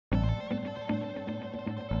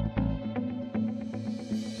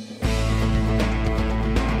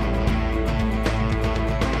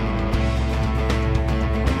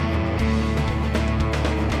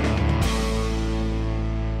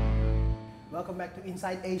welcome back to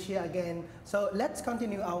Inside Asia again. So let's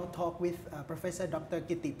continue our talk with Professor Dr.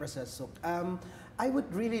 Kitti Prasertsuk. I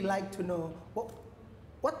would really like to know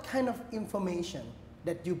what kind of information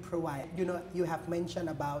that you provide. You have mentioned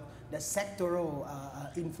about the sectoral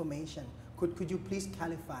information. Could you please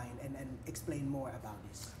clarify and explain more about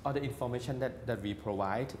this? All the information that we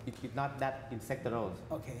provide, it's not that in sectoral,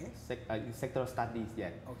 in sectoral studies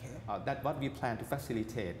yet. That what we plan to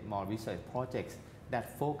facilitate more research projects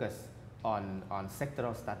that focus on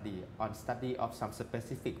sectoral study of some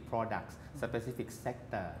specific products, specific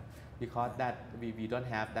sector, because that we don't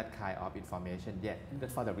have that kind of information yet.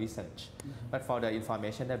 That's for the research. But for the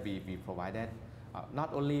information that we provided,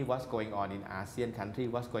 not only what's going on in ASEAN country,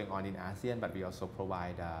 what's going on in ASEAN, but we also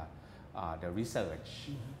provide the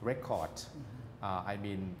research record. I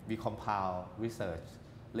mean, we compile research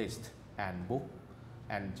list and book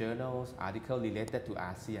and journals, articles related to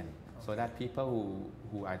ASEAN, so that people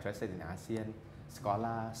who are interested in ASEAN,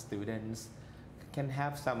 scholars, students, can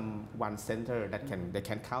have one center that they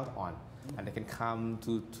can count on, and they can come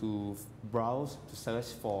to browse, to search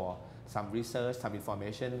for some research, some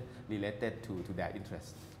information related to their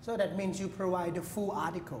interest. So that means you provide the full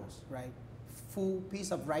articles, right? Full piece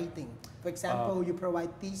of writing. For example, you provide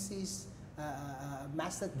thesis,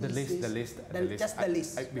 master thesis. The list. Just the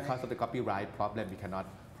list. Because of the copyright problem, we cannot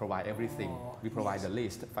provide everything. We provide the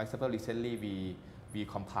list. For example, recently we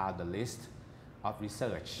compiled the list of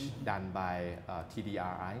research done by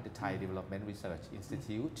TDRI, the Thai Development Research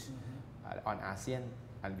Institute, on ASEAN,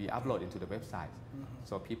 and we upload into the website.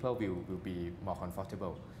 So people will be more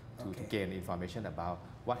comfortable to gain information about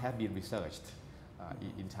what has been researched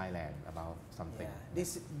in Thailand about something. Yeah.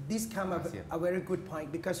 This comes up a very good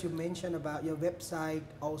point, because you mentioned about your website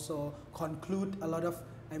also conclude a lot of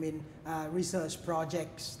research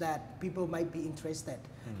projects that people might be interested.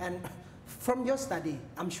 And from your study,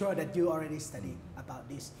 I'm sure that you already studied about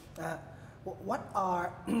this. What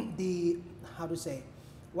are the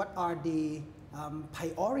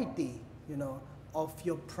priority, of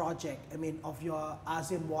your project? Of your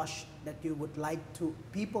ASEAN Watch, that you would like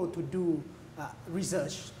people to do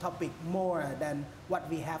research topic more than what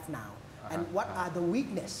we have now, and what are the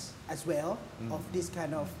weakness as well of this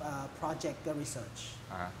kind of project research?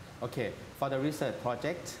 Okay, for the research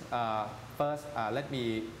project, first let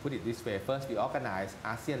me put it this way. First, we organize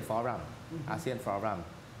ASEAN Forum. ASEAN Forum.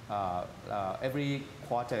 Every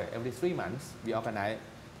quarter, every 3 months, we organize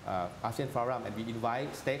ASEAN Forum, and we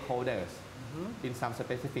invite stakeholders in some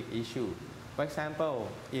specific issue. For example,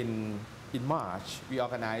 in March, we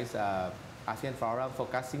organize ASEAN Forum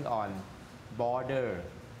focusing on border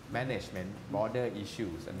management, border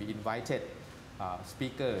issues, and we invited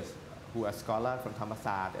speakers who are scholars from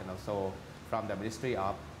Thammasat and also from the Ministry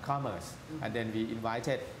of Commerce. And then we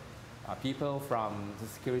invited people from the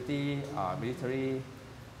security, military,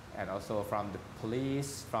 and also from the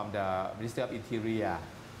police, from the Ministry of Interior,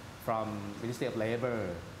 from Ministry of Labor,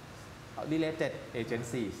 related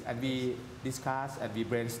agencies, and we discuss and we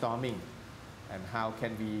brainstorming and how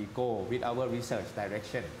can we go with our research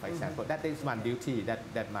direction, for example. That is one duty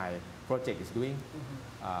that my project is doing.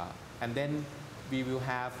 And then we will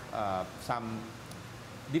have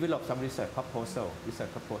develop some research proposal,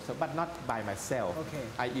 but not by myself.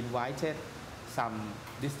 I invited some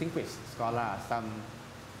distinguished scholars,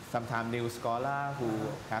 sometimes new scholar who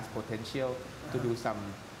has potential to do some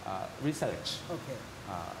research.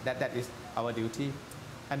 That is our duty.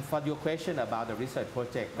 And for your question about the research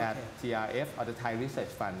project that TRF or the Thai Research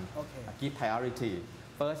Fund give priority,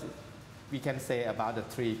 first we can say about the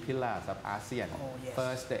 3 pillars of ASEAN.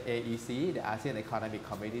 First, the AEC, the ASEAN Economic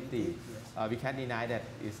Community. We can't deny that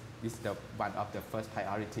is the one of the first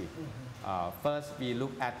priority. First, we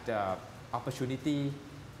look at the opportunity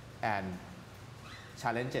and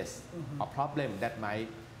challenges or problem that might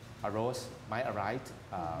arise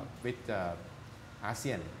with the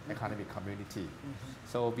ASEAN Economic Community.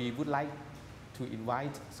 So we would like to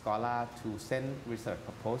invite scholars to send research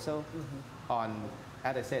proposal on,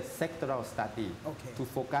 as I said, sectoral study to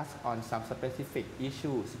focus on some specific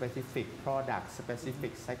issue, specific product,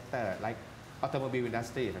 specific sector, like automobile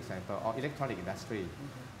industry, for example, or electronic industry,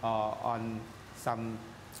 or on some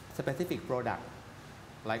specific product,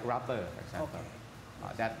 like rubber, for example.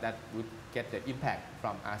 That would get the impact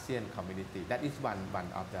from ASEAN community. That is one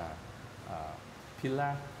of the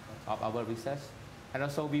pillar of our research. And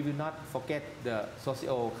also we will not forget the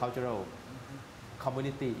socio-cultural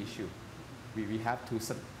community issue. We have to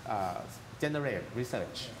generate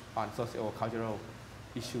research on socio-cultural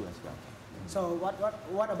issue as well. So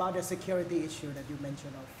what about the security issue that you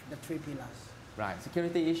mentioned of the 3 pillars? Right,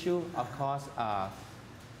 security issue, of course,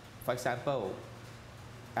 for example,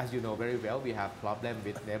 as you know very well, we have problem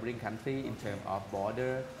with neighboring country in terms of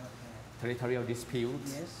border, territorial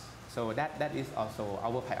disputes. Yes. So that is also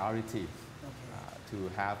our priority, to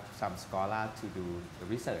have some scholar to do the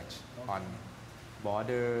research on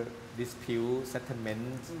border dispute,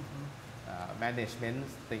 settlements, management,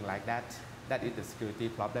 things like that. That is the security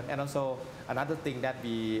problem. And also another thing that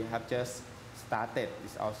we have just started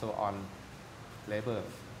is also on labor,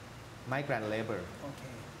 migrant labor.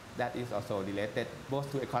 That is also related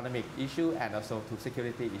both to economic issue and also to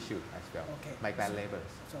security issue as well. Migrant labor.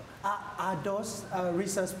 So are those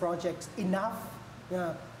research projects enough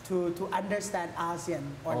to understand ASEAN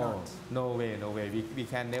or not? No way, no way. We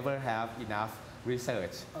can never have enough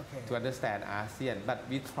research to understand ASEAN, but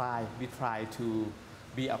we try to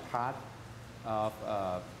be a part of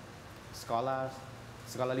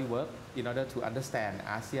scholarly work in order to understand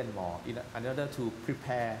ASEAN more, in order to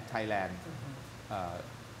prepare Thailand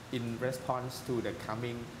in response to the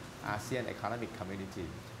coming ASEAN economic community.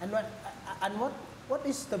 And what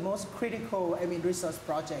is the most critical, research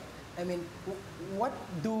project? What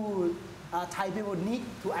do Thai people need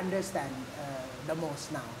to understand the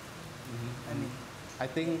most now? I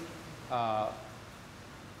think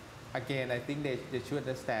again, I think they should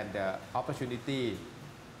understand the opportunity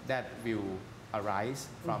that will arise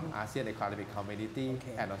from ASEAN economic community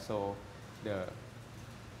and also the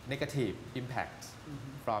negative impact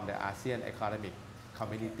from the ASEAN economic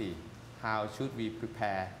community. How should we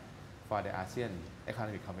prepare for the ASEAN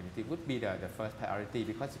economic community would be the first priority,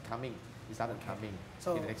 because it's up and coming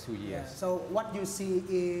in the next 2 years. So what you see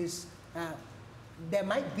is there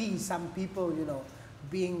might be some people,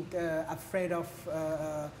 being afraid of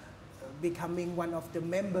becoming one of the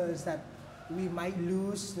members, that we might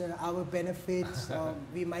lose our benefits or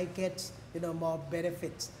we might get more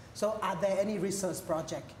benefits. So are there any research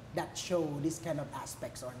projects that show this kind of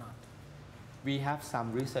aspects or not? We have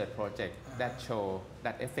some research projects that show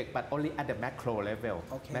that effect, but only at the macro level.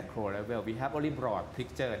 Macro level, we have only broad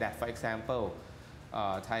picture that, for example,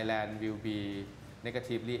 Thailand will be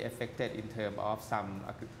negatively affected in terms of some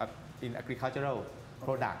in agricultural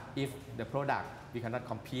product. If the product, we cannot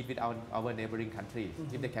compete with our neighboring countries,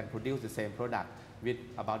 if they can produce the same product with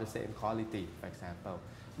about the same quality, for example.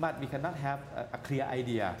 But we cannot have a clear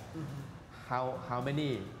idea how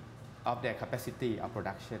many of their capacity of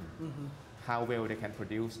production, how well they can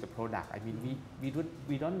produce the product.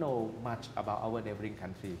 We don't know much about our neighboring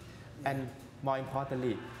country. And more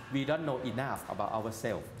importantly, we don't know enough about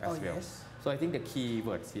ourselves as well. So I think the key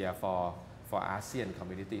words here for ASEAN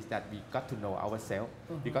community is that we got to know ourselves,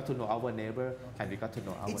 we got to know our neighbor, and we got to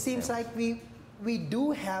know ourselves. It seems like we do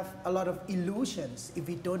have a lot of illusions if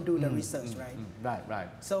we don't do the research, right? Right.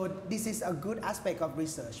 So this is a good aspect of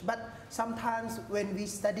research. But sometimes when we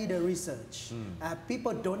study the research,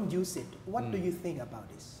 people don't use it. What do you think about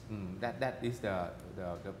this? That is the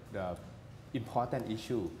important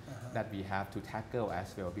issue that we have to tackle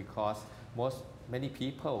as well, because many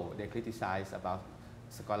people, they criticize about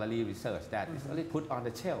scholarly research that is only put on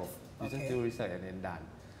the shelf. You just do research and then done.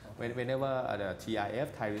 Whenever the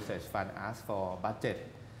TIF, Thai Research Fund, asks for budget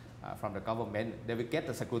from the government, they will get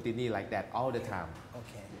the scrutiny like that all the time.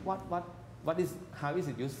 How is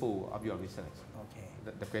it useful of your research?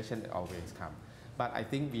 The question always comes. But I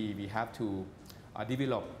think we have to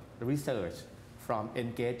develop research from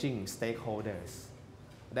engaging stakeholders.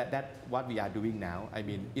 That's what we are doing now.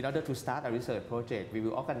 In order to start a research project, we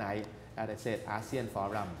will organize, as I said, ASEAN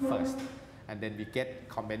Forum first, and then we get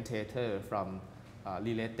commentators from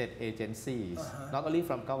related agencies, not only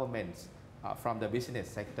from governments, from the business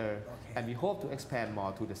sector, and we hope to expand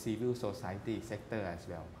more to the civil society sector as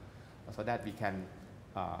well, so that we can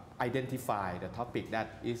identify the topic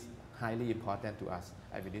that is highly important to us,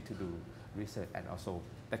 and we need to do research, and also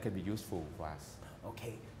that can be useful for us.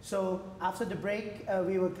 Okay, so after the break,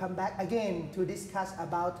 we will come back again to discuss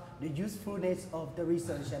about the usefulness of the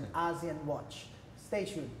research and ASEAN Watch. Stay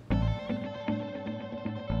tuned.